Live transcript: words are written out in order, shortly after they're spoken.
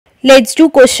Let's do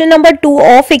question number 2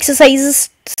 of exercise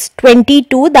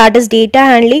 22, that is data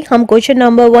handling. हम question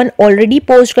number 1 already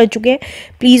post कर चुके हैं,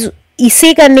 please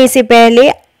इसे करने से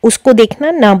पहले उसको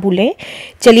देखना ना भूलें।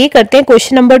 चलिए करते हैं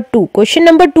क्वेश्चन नंबर 2। क्वेश्चन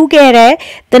नंबर 2 कह रहा है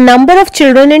the number of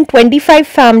children in 25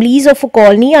 families of a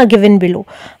colony are given below.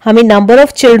 हमें नंबर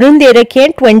ऑफ चिल्ड्रन दे रखे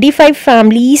हैं 25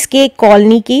 फैमिलीज के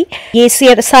कॉलोनी की। ये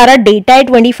सारा डेटा है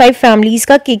 25 फैमिलीज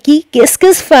का कि किस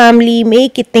किस फैमिली में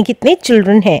कितने कितने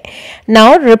चिल्ड्रन हैं।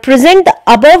 Now represent the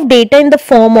above data in the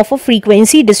form of a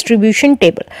frequency distribution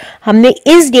table. हमने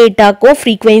इस डेटा को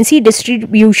फ्रीक्वेंसी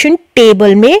डिस्ट्रीब्यूशन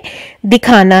टेबल में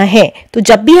दिखाना है। तो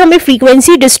जब भी हमें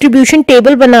फ्रीक्वेंसी डिस्ट्रीब्यूशन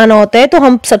टेबल बनाना होता है तो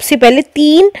हम सबसे पहले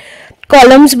 3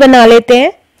 कॉलम्स बना लेते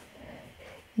हैं।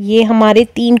 ये हमारे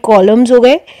 3 कॉलम्स हो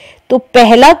गए। तो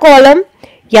पहला कॉलम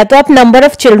या तो आप नंबर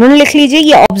ऑफ चिल्ड्रन लिख लीजिए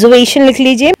या ऑब्जर्वेशन लिख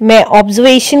लीजिए। मैं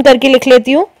ऑब्जर्वेशन करके लिख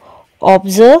लेती हूँ,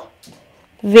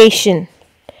 ऑब्जर्वेशन।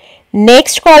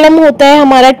 नेक्स्ट कॉलम होता है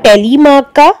हमारा टेली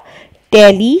मार्क का,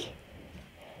 टेली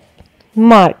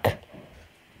मार्क।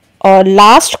 और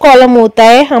लास्ट कॉलम होता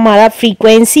है हमारा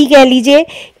फ्रीक्वेंसी कह लीजिए,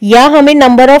 या हमें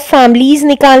नंबर ऑफ फैमिलीज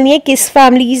निकालनी है, किस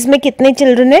फैमिलीज में कितने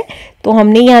चिल्ड्रन है, तो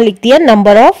हमने यहाँ लिख दिया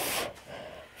नंबर ऑफ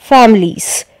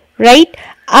फैमिलीज, राइट।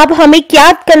 अब हमें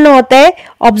क्या करना होता है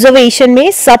ऑब्जर्वेशन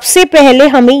में, सबसे पहले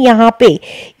हमें यहाँ पे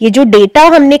ये जो डेटा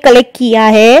हमने कलेक्ट किया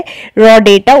है रॉ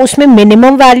डेटा, उसमें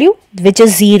मिनिमम वैल्यू विच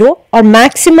इज 0 और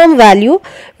मैक्सिमम वैल्यू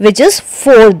विच इज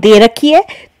 4 दे रखी है।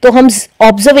 तो हम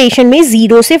ऑब्जर्वेशन में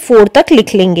 0 से 4 तक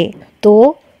लिख लेंगे।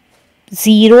 तो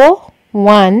 0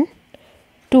 1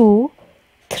 2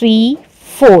 3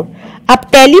 4। अब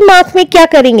टेली मार्क में क्या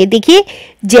करेंगे, देखिए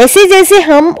जैसे जैसे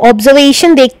हम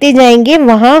ऑब्जर्वेशन देखते जाएंगे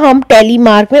वहां हम टेली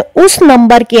मार्क में उस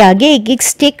नंबर के आगे एक एक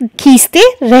स्टिक खींचते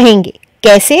रहेंगे।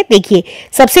 कैसे, देखिए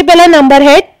सबसे पहला नंबर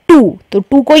है 2, तो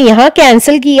 2 को यहां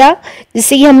कैंसिल किया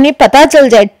जिससे कि हमने पता चल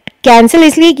जाए, कैंसिल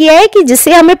इसलिए किया है कि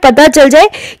जिससे हमें पता चल जाए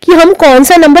कि हम कौन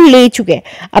सा नंबर ले चुके हैं।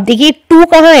 अब देखिए 2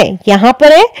 कहाँ है, यहां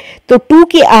पर है, तो 2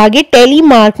 के आगे टेली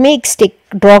मार्क में एक स्टिक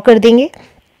ड्रॉ कर देंगे।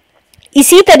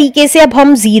 इसी तरीके से अब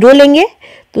हम 0 लेंगे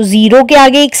तो 0 के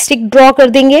आगे एक स्टिक ड्रॉ कर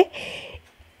देंगे।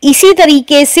 इसी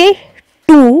तरीके से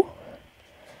 2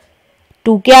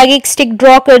 के आगे एक स्टिक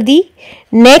ड्रॉ कर दी।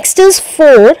 नेक्स्ट इज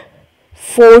 4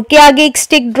 के आगे एक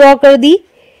स्टिक ड्रॉ कर दी।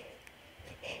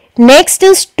 नेक्स्ट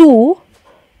इज 2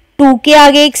 के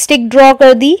आगे एक स्टिक ड्रॉ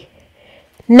कर दी।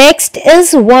 नेक्स्ट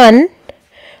इज 1,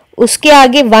 उसके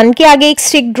आगे 1 के आगे एक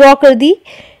स्टिक ड्रॉ कर दी।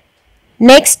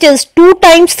 नेक्स्ट इज 2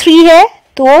 टाइम्स 3 है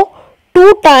तो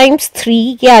 2 टाइम्स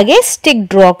 3 के आगे स्टिक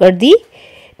ड्रॉ कर दी।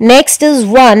 नेक्स्ट इज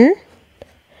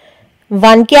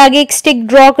 1 के आगे एक स्टिक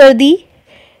ड्रॉ कर दी।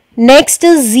 नेक्स्ट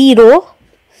इज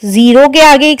 0 के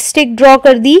आगे एक स्टिक ड्रॉ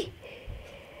कर दी।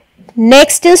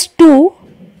 नेक्स्ट इज 2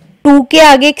 के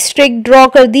आगे एक स्टिक ड्रॉ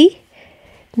कर दी।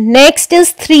 नेक्स्ट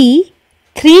इज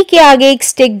 3 के आगे एक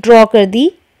स्टिक ड्रॉ कर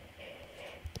दी।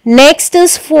 नेक्स्ट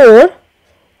इज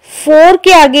 4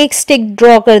 के आगे एक स्टिक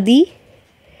ड्रॉ कर दी।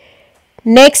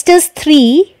 नेक्स्ट इज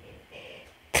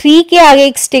 3 के आगे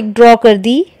एक स्टिक ड्रॉ कर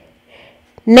दी।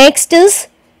 नेक्स्ट इज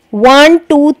 1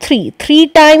 2 3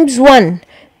 टाइम्स 1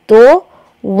 तो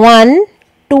 1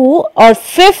 2, और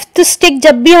 5th स्टिक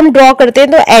जब भी हम ड्रॉ करते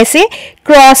हैं तो ऐसे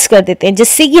क्रॉस कर देते हैं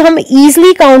जिससे कि हम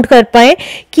इजीली काउंट कर पाए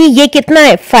कि ये कितना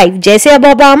है 5। जैसे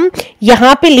अब हम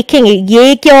यहाँ पे लिखेंगे,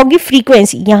 ये क्या होगी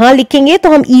फ्रीक्वेंसी, यहाँ लिखेंगे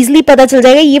तो हम इजीली पता चल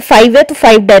जाएगा ये 5 है तो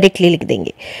 5 डायरेक्टली लिख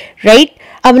देंगे, राइट।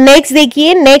 अब नेक्स्ट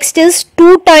देखिए, नेक्स्ट इज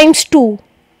 2 टाइम्स 2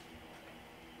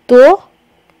 तो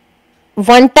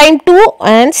 1 time 2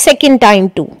 and second time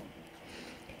 2।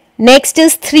 Next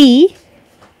is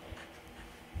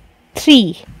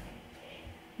 3।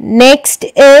 Next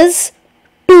is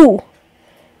 2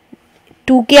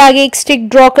 के आगे एक स्टिक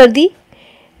ड्रॉ कर दी।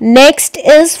 नेक्स्ट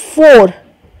इज 4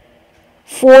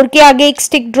 के आगे एक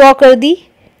स्टिक ड्रॉ कर दी।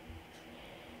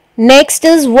 नेक्स्ट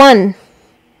इज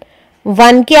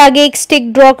 1 के आगे एक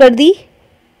स्टिक ड्रॉ कर दी।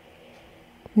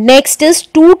 नेक्स्ट इज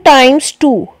 2 टाइम्स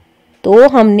 2 तो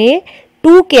हमने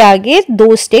 2 के आगे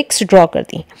 2 स्टिक्स ड्रॉ कर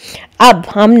दी। अब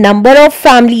हम नंबर ऑफ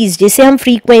फैमिलीज, जिसे हम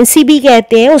फ्रीक्वेंसी भी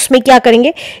कहते हैं, उसमें क्या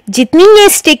करेंगे, जितनी ये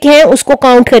स्टिक है उसको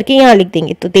काउंट करके यहाँ लिख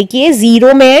देंगे। तो देखिए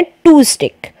 0 में है 2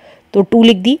 स्टिक तो 2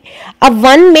 लिख दी। अब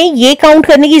 1 में ये काउंट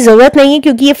करने की जरूरत नहीं है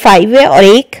क्योंकि ये 5 है और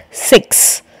एक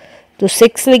 6 तो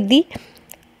 6 लिख दी।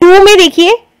 2 में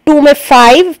देखिए 2 में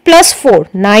 5 + 4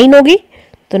 9 होगी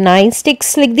तो 9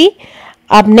 स्टिक्स लिख दी।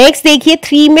 अब नेक्स्ट देखिए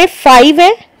 3 में 5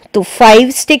 है तो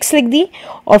 5 स्टिक्स लिख दी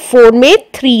और 4 में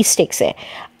 3 स्टिक्स है।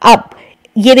 अब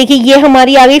ये देखिए ये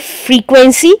हमारी आ गई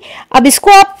फ्रीक्वेंसी। अब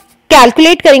इसको आप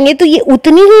कैलकुलेट करेंगे तो ये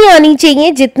उतनी ही आनी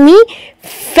चाहिए जितनी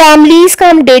फैमिलीज का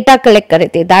हम डेटा कलेक्ट करे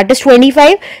थे, दैट इज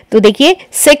 25। तो देखिए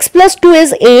 6 + 2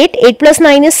 is 8, 8 +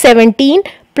 9 is 17,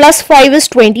 +5 is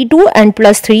 22 and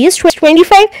 +3 is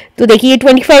 25। तो देखिए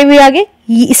 25 भी आ गए।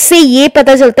 इससे ये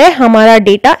पता चलता है हमारा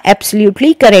डेटा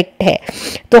एब्सोल्युटली करेक्ट है।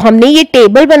 तो हमने ये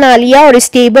टेबल बना लिया और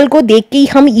इस टेबल को देख के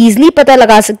हम इजीली पता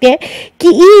लगा सकते हैं कि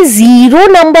ये 0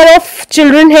 नंबर ऑफ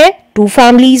चिल्ड्रन है 2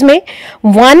 फैमिलीज में,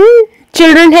 1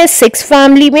 चिल्ड्रन है 6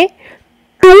 फैमिली में,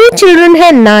 2 चिल्ड्रन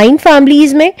है 9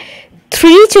 फैमिलीज में,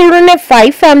 3 चिल्ड्रन है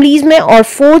 5 फैमिलीज में और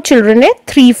 4 चिल्ड्रन है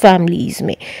 3 फैमिलीज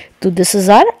में। तो this is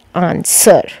our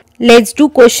answer. Let's do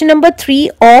question number 3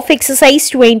 of exercise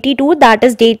 22, that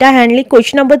is data handling.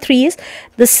 Question number 3 is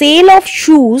the sale of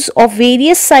shoes of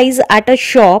various size at a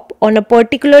shop on a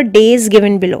particular day is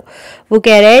given below. वो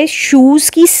कह रहा है shoes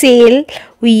की sale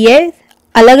हुई है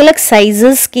अलग अलग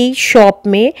sizes की shop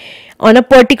में on a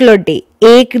particular day,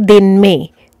 एक दिन में।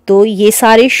 तो ये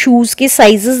सारे शूज के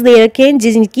साइजेस दे रखे हैं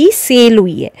जिनकी सेल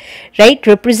हुई है, right.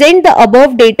 Represent the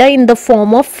above data in the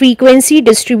form of frequency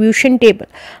distribution table.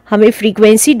 हमें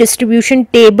फ्रीक्वेंसी डिस्ट्रीब्यूशन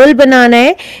टेबल बनाना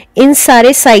है इन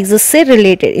सारे साइजेस से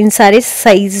रिलेटेड, इन सारे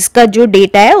साइज का जो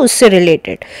डेटा है उससे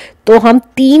रिलेटेड। तो हम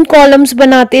 3 कॉलम्स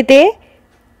बनाते थे,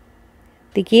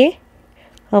 देखिए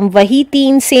हम वही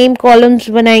 3 सेम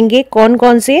कॉलम्स बनाएंगे। कौन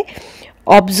कौन से?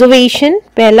 ऑब्जर्वेशन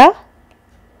पहला,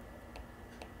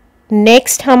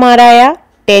 नेक्स्ट हमारा आया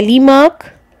टेलीमार्क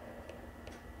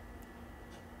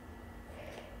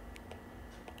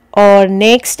और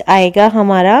नेक्स्ट आएगा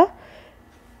हमारा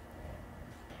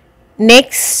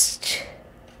नेक्स्ट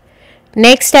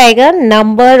आएगा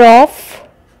नंबर ऑफ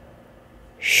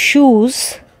शूज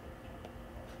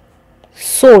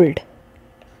सोल्ड।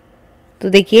 तो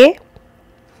देखिए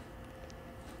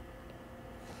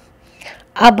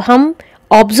अब हम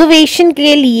ऑब्जर्वेशन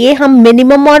के लिए हम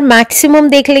मिनिमम और मैक्सिमम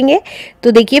देख लेंगे।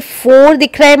 तो देखिए 4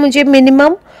 दिख रहा है मुझे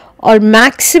मिनिमम और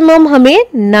मैक्सिमम हमें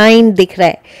 9 दिख रहा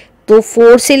है। तो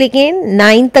 4 से लेके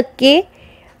 9 तक के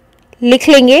लिख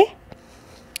लेंगे।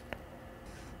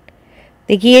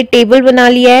 देखिए ये टेबल बना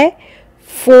लिया है,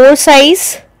 4 size,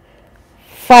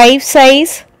 5 size,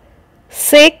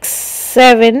 6,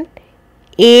 7,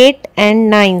 8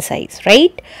 and 9 size,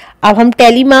 right. अब हम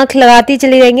टैली मार्क लगाते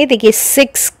चले जाएंगे। देखिए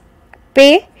 6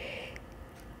 पे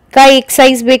का एक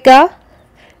साइज बिका,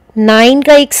 9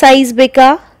 का एक साइज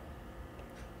बिका,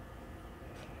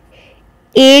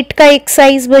 8 का एक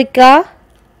साइज बिका,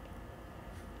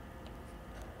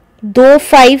 2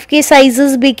 5 के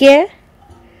साइजेस बिके हैं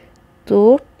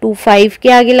तो 2 5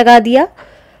 के आगे लगा दिया।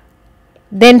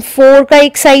 देन 4 का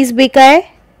एक साइज बिका है,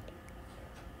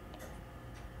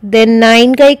 देन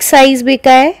 9 का एक साइज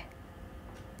बिका है,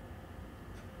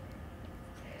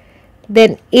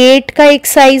 देन 8 का एक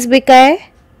साइज बिका है,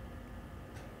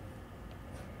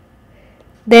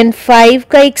 देन 5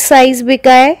 का एक साइज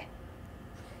बिका है,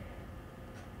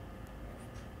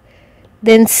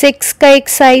 देन 6 का एक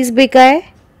साइज बिका है,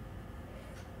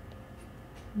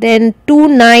 देन 2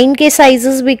 9 के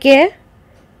साइजेस बिके हैं,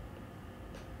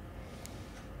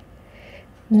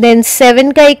 देन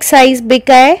 7 का एक साइज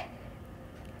बिका है,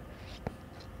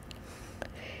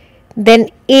 देन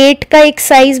 8 का एक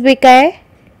साइज बिका है,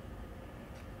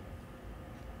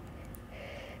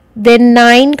 देन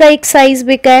 9 का एक साइज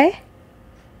बिका है।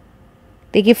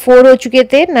 देखिए 4 हो चुके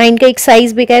थे, 9 का एक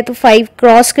साइज बिका है तो 5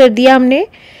 क्रॉस कर दिया हमने।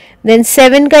 देन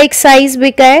 7 का एक साइज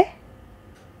बिका है,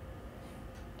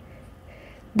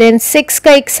 देन 6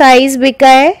 का एक साइज बिका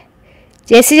है।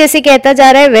 जैसे जैसे कहता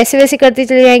जा रहा है वैसे वैसे करते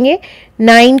चले जाएंगे।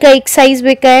 9 का एक साइज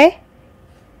बिका है,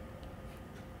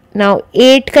 नाउ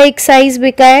 8 का एक साइज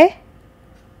बिका है,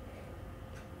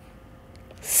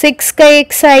 6 का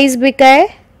एक साइज बिका है,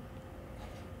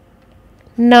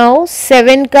 नाउ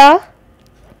 7 का,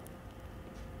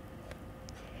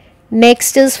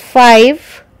 next is 5,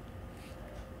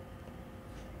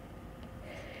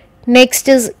 next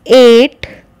is 8,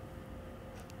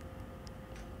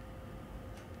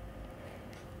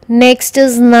 next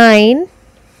is 9,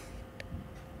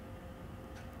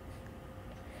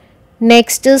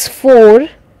 next is 4,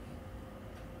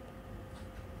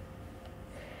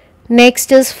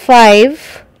 next is 5,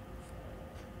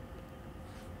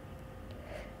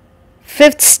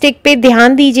 fifth stick पे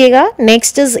ध्यान दीजिएगा,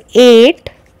 next is 8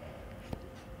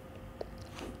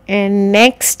 and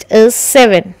next is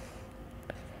 7,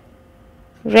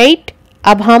 right.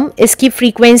 अब हम इसकी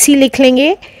फ्रीक्वेंसी लिख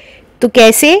लेंगे। तो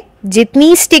कैसे?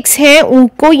 जितनी स्टिक्स हैं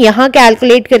उनको यहाँ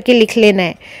कैलकुलेट करके लिख लेना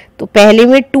है। तो पहले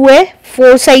में 2 है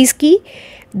 4 साइज की,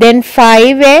 देन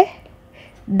 5 है,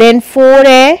 देन 4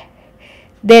 है,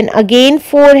 देन अगेन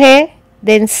 4 है,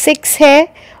 देन 6 है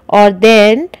और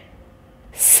देन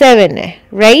 7 है,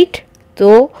 राइट।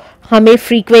 तो हमें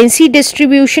फ्रीक्वेंसी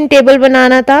डिस्ट्रीब्यूशन टेबल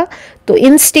बनाना था, तो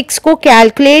इन स्टिक्स को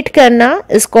कैलकुलेट करना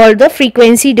is called the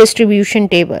frequency distribution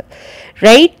table,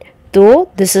 right? तो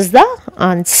this is the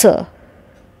answer.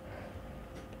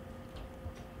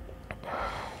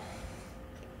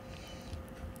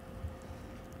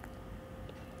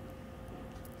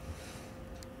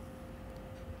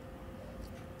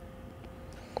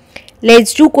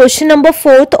 Let's do question number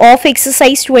 4th of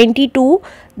exercise 22,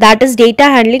 that is data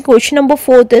handling. Question number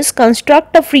 4th is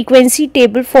construct a frequency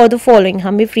table for the following.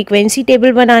 हमें frequency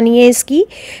table बनानी है इसकी.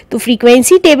 तो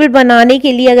frequency table बनाने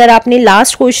के लिए अगर आपने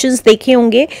last questions देखे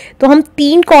होंगे तो हम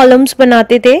 3 columns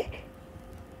बनाते थे.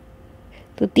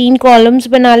 तो 3 columns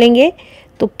बना लेंगे.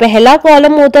 तो पहला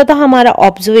column होता था हमारा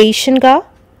observation का,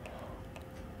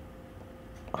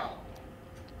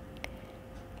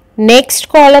 नेक्स्ट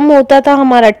कॉलम होता था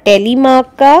हमारा टेलीमार्क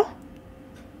का,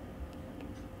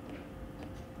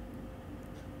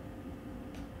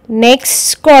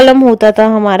 नेक्स्ट कॉलम होता था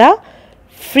हमारा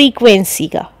फ्रीक्वेंसी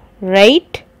का,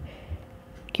 राइट?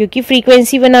 क्योंकि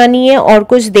फ्रीक्वेंसी बनानी है और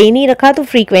कुछ दे नहीं रखा तो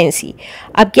फ्रीक्वेंसी.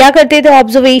 अब क्या करते थे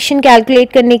ऑब्जर्वेशन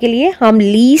कैलकुलेट करने के लिए? हम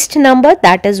लीस्ट नंबर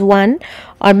दैट इज 1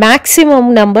 और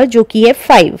मैक्सिमम नंबर जो कि है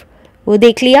 5 वो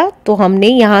देख लिया. तो हमने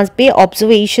यहाँ पे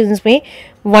ऑब्जर्वेशंस में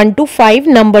 1 to 5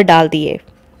 नंबर डाल दिए.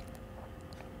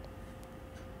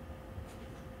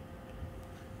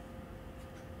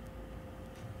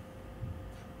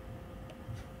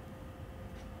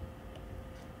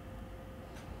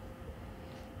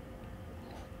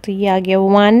 तो ये आ गया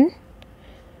 1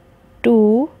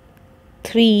 2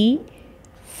 3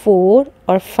 4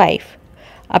 और 5.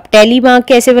 अब टैली मार्क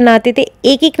कैसे बनाते थे?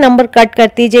 एक एक नंबर कट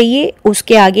करते जाइए,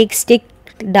 उसके आगे एक स्टिक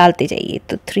डालते जाइए.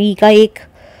 तो 3 का एक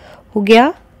हो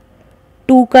गया,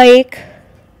 2 का एक,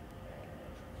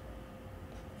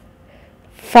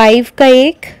 5 का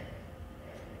एक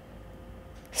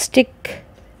स्टिक,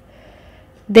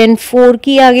 देन 4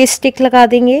 की आगे स्टिक लगा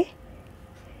देंगे,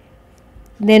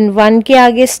 देन 1 के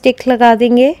आगे स्टिक लगा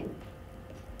देंगे,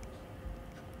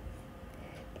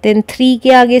 देन 3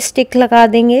 के आगे स्टिक लगा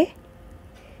देंगे,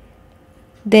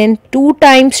 देन 2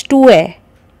 times 2 है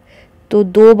तो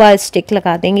 2 बार स्टिक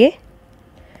लगा देंगे,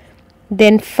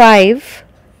 देन 5,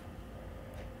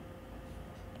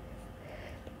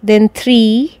 देन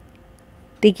 3.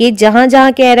 देखिए जहां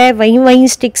जहां कह रहा है वहीं वहीं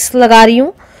स्टिक्स लगा रही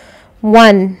हूं.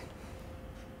 1,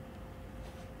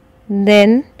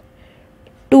 then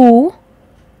 2,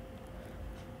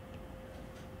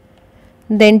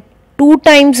 then 2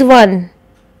 times 1,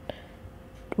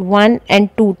 1 and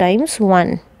 2 times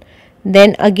 1,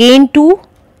 then again 2,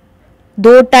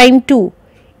 2 times 2,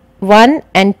 1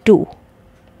 and 2,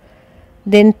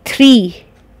 then 3,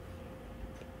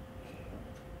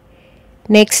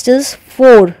 next is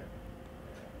 4,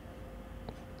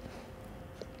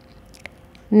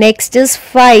 next is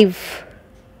 5,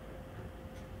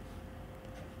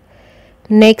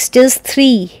 next is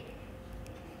 3.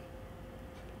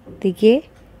 देखिए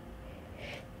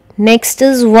next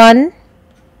is 1,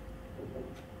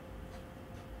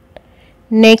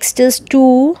 next is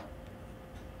 2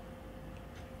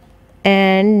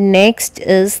 and next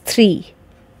is 3,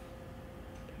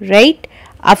 right?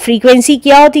 अब फ्रीक्वेंसी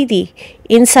क्या होती थी?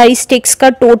 इन सारी स्टिक्स का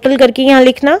टोटल करके यहाँ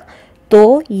लिखना.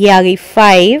 तो ये आ गई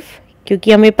 5,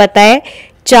 क्योंकि हमें पता है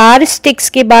 4 स्टिक्स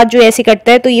के बाद जो ऐसे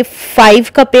कटता है तो ये 5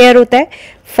 का पेयर होता है.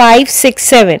 5 6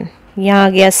 7, यहाँ आ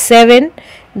गया 7,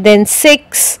 देन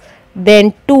 6,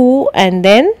 देन 2 एंड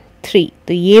देन 3.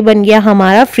 तो ये बन गया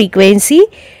हमारा फ्रीक्वेंसी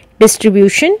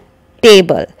डिस्ट्रीब्यूशन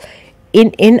टेबल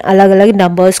इन अलग अलग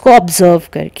नंबर्स को ऑब्जर्व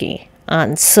करके.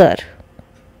 आंसर